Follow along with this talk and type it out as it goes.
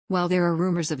While there are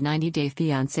rumors of 90-Day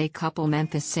Fiancé couple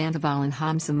Memphis Sandoval and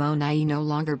Hamza Monai no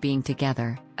longer being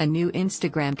together, a new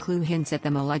Instagram clue hints at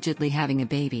them allegedly having a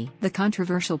baby. The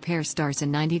controversial pair stars in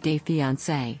 90-Day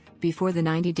Fiancé, before the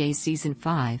 90 Days Season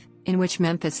 5, in which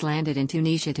Memphis landed in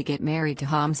Tunisia to get married to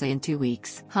Hamza in 2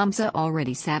 weeks. Hamza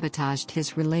already sabotaged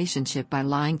his relationship by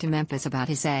lying to Memphis about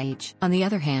his age. On the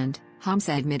other hand,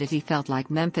 Hamza admitted he felt like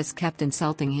Memphis kept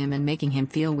insulting him and making him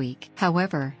feel weak.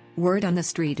 However, word on the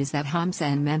street is that Hamza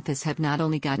and Memphis have not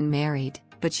only gotten married,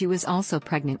 but she was also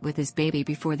pregnant with his baby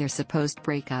before their supposed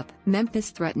breakup.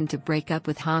 Memphis threatened to break up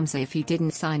with Hamza if he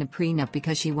didn't sign a prenup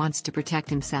because she wants to protect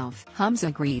himself. Hamza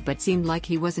agreed but seemed like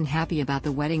he wasn't happy about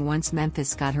the wedding once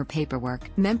Memphis got her paperwork.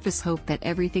 Memphis hoped that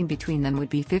everything between them would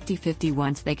be 50-50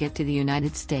 once they get to the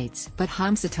United States. But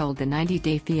Hamza told the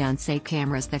 90-Day Fiancé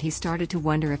cameras that he started to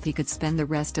wonder if he could spend the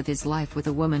rest of his life with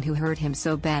a woman who hurt him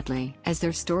so badly. As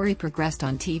their story progressed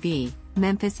on TV,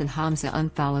 Memphis and Hamza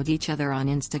unfollowed each other on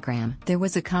Instagram. There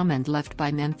was a comment left by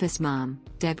Memphis' mom,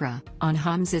 Deborah, on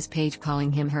Hamza's page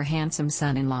calling him her handsome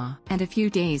son-in-law. And a few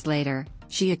days later,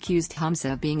 she accused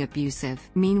Hamza of being abusive.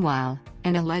 Meanwhile,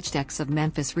 an alleged ex of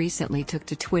Memphis recently took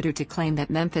to Twitter to claim that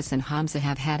Memphis and Hamza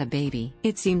have had a baby.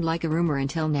 It seemed like a rumor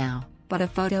until now, but a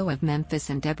photo of Memphis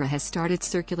and Deborah has started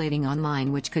circulating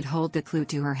online which could hold the clue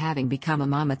to her having become a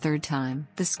mom a third time.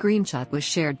 The screenshot was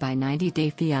shared by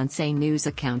 90-Day Fiancé news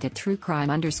account at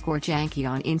truecrime_janky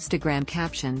on Instagram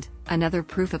captioned, "Another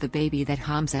proof of a baby that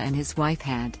Hamza and his wife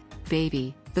had,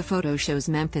 baby." The photo shows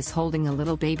Memphis holding a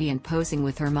little baby and posing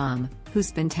with her mom,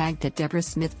 who's been tagged at Deborah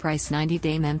Smith Price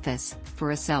 90-Day Memphis,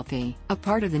 for a selfie. A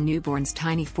part of the newborn's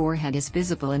tiny forehead is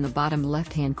visible in the bottom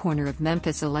left-hand corner of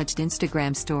Memphis' alleged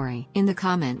Instagram story. In the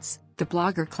comments, the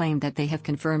blogger claimed that they have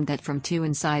confirmed that from 2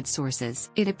 inside sources.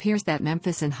 It appears that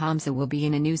Memphis and Hamza will be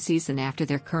in a new season after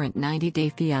their current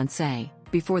 90-Day Fiancé,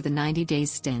 before the 90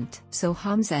 days stint. So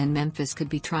Hamza and Memphis could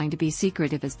be trying to be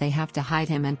secretive as they have to hide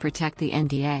him and protect the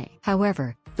NDA.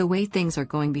 However, the way things are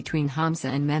going between Hamza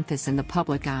and Memphis in the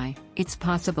public eye, it's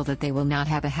possible that they will not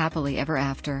have a happily ever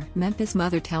after. Memphis'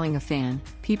 mother telling a fan,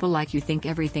 "People like you think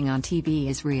everything on TV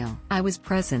is real. I was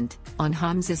present," on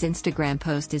Hamza's Instagram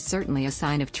post is certainly a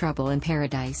sign of trouble in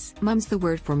paradise. Mum's the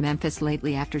word for Memphis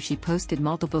lately after she posted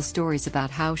multiple stories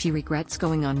about how she regrets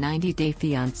going on 90-Day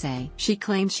Fiancé. She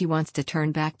claims she wants to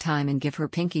turn back time and give her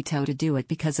pinky toe to do it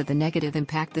because of the negative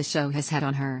impact the show has had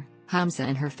on her, Hamza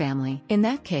and her family. In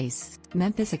that case,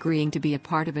 Memphis agreeing to be a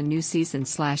part of a new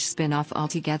season/spin-off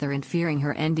altogether and fearing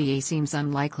her NDA seems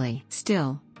unlikely.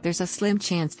 Still, there's a slim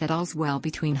chance that all's well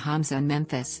between Hamza and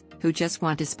Memphis, who just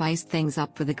want to spice things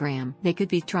up for the gram. They could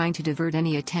be trying to divert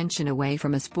any attention away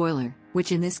from a spoiler,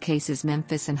 which in this case is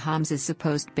Memphis and Hamza's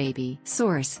supposed baby.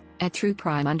 Source, at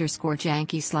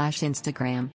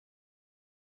truecrime_janky/Instagram.